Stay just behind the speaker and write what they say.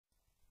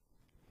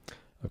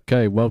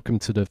Okay, welcome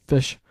to the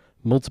fish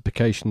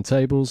multiplication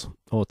tables,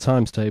 or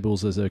times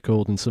tables as they're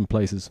called in some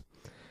places.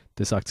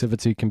 This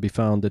activity can be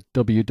found at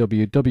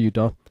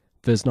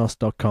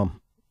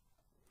www.visnos.com.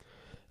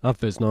 At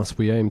Visnos,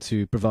 we aim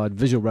to provide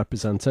visual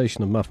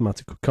representation of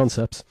mathematical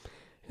concepts.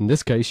 In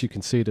this case, you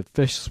can see that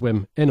fish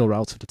swim in or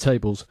out of the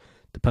tables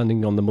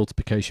depending on the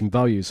multiplication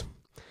values.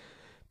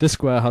 This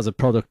square has a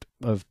product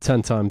of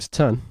 10 times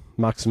 10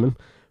 maximum,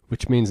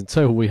 which means in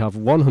total we have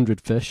 100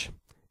 fish,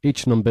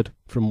 each numbered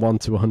from 1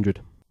 to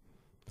 100.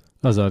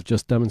 As I've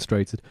just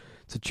demonstrated,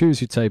 to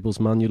choose your tables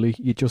manually,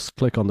 you just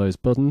click on those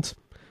buttons.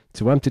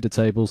 To empty the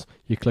tables,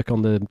 you click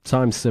on the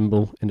times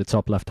symbol in the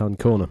top left-hand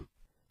corner.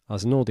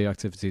 As in all the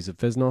activities of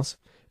Visnos,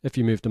 if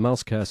you move the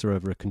mouse cursor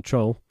over a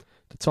control,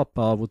 the top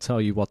bar will tell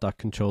you what that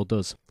control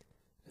does.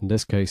 In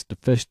this case, the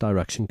fish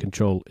direction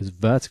control is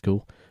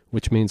vertical,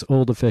 which means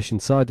all the fish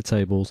inside the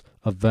tables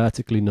are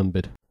vertically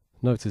numbered.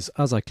 Notice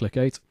as I click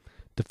 8,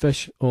 the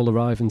fish all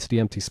arrive into the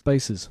empty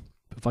spaces.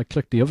 But if I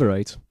click the other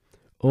 8,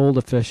 all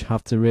the fish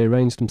have to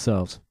rearrange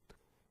themselves.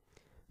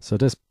 So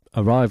this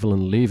arrival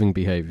and leaving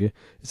behavior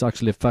is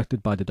actually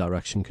affected by the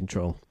direction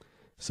control.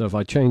 So if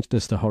I change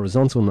this to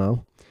horizontal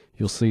now,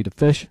 you'll see the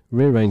fish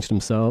rearrange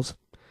themselves,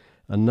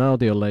 and now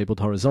they are labeled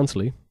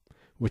horizontally,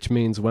 which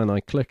means when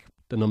I click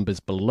the numbers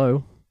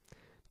below,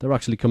 they're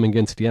actually coming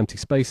into the empty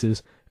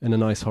spaces in a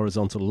nice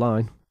horizontal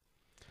line.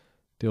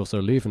 They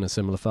also leave in a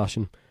similar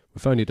fashion,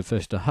 with only the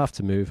fish that have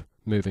to move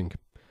moving.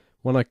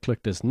 When I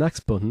click this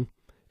next button,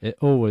 it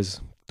always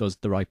does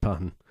the right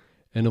pattern.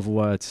 In other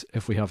words,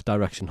 if we have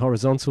direction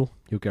horizontal,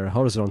 you'll get a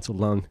horizontal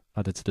line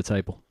added to the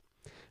table.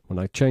 When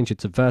I change it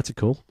to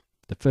vertical,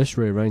 the fish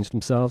rearrange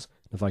themselves.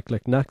 If I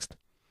click next,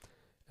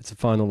 it's a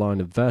final line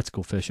of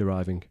vertical fish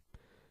arriving.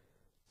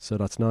 So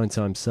that's 9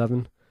 times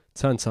 7,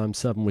 10 times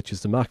 7, which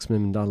is the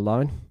maximum in that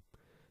line.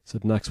 So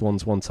the next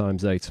one's 1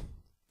 times 8.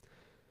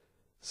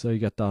 So you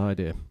get that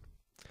idea.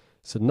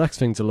 So the next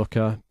thing to look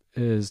at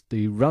is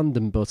the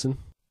random button.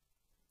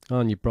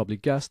 And you probably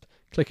guessed,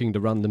 clicking the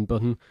random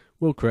button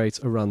will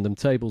create a random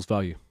tables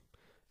value.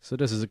 So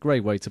this is a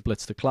great way to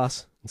blitz the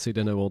class and see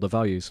they know all the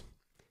values.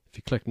 If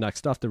you click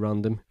next after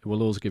random, it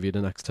will also give you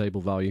the next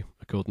table value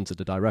according to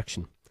the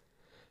direction.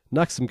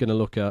 Next I'm going to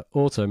look at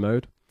auto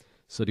mode.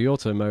 So the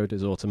auto mode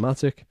is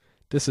automatic.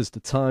 This is the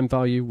time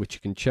value which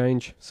you can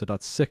change, so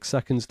that's 6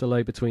 seconds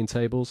delay between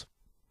tables.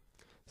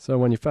 So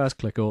when you first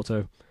click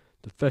auto,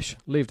 the fish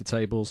leave the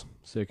tables,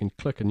 so you can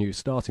click a new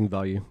starting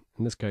value.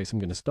 In this case I'm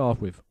going to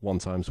start with 1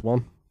 times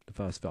 1, the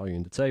first value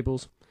in the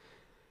tables.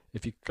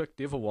 If you click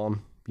the other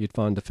one, you'd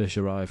find the fish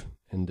arrive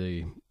in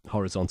the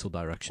horizontal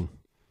direction.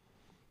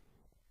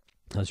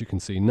 As you can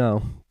see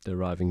now, they're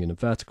arriving in a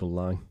vertical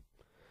line.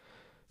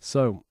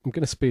 So I'm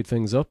going to speed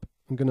things up.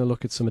 I'm going to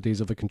look at some of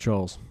these other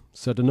controls.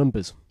 So the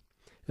numbers.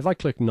 If I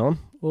click none,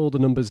 all the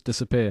numbers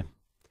disappear.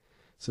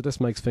 So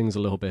this makes things a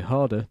little bit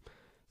harder.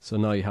 So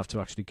now you have to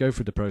actually go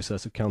through the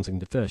process of counting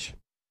the fish.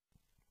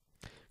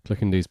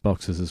 Clicking these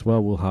boxes as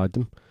well will hide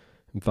them.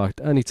 In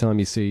fact, anytime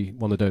you see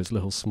one of those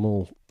little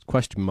small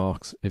question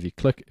marks, if you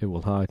click it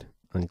will hide,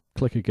 and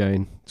click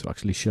again to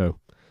actually show.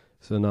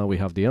 So now we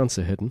have the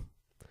answer hidden.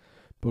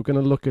 But we're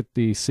going to look at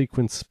the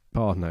sequence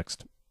part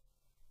next.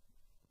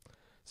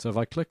 So if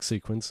I click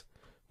sequence,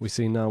 we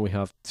see now we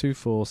have 2,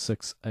 4,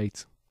 6,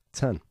 8,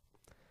 10.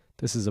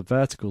 This is a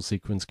vertical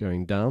sequence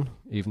going down,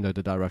 even though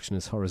the direction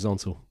is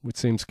horizontal, which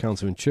seems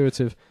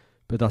counterintuitive,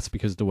 but that's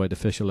because of the way the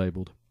fish are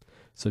labelled.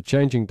 So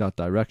changing that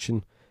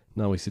direction,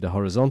 now we see the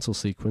horizontal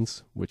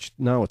sequence, which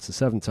now it's a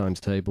 7 times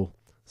table,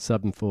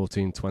 7,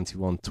 14,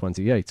 21,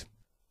 28.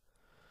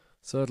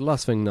 So the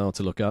last thing now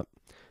to look at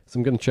is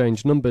I'm going to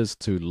change numbers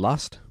to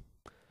last.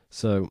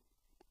 So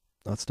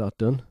that's that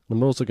done.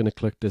 I'm also going to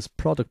click this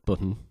product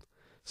button.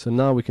 So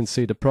now we can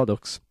see the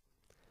products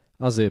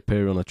as they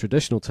appear on a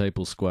traditional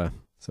table square.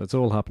 So it's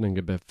all happening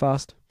a bit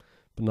fast,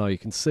 but now you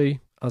can see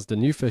as the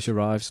new fish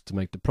arrives to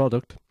make the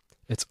product,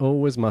 it's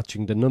always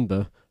matching the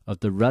number of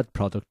the red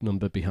product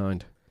number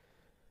behind.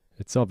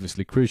 It's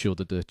obviously crucial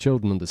that the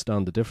children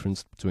understand the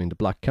difference between the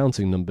black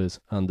counting numbers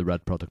and the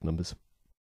red product numbers.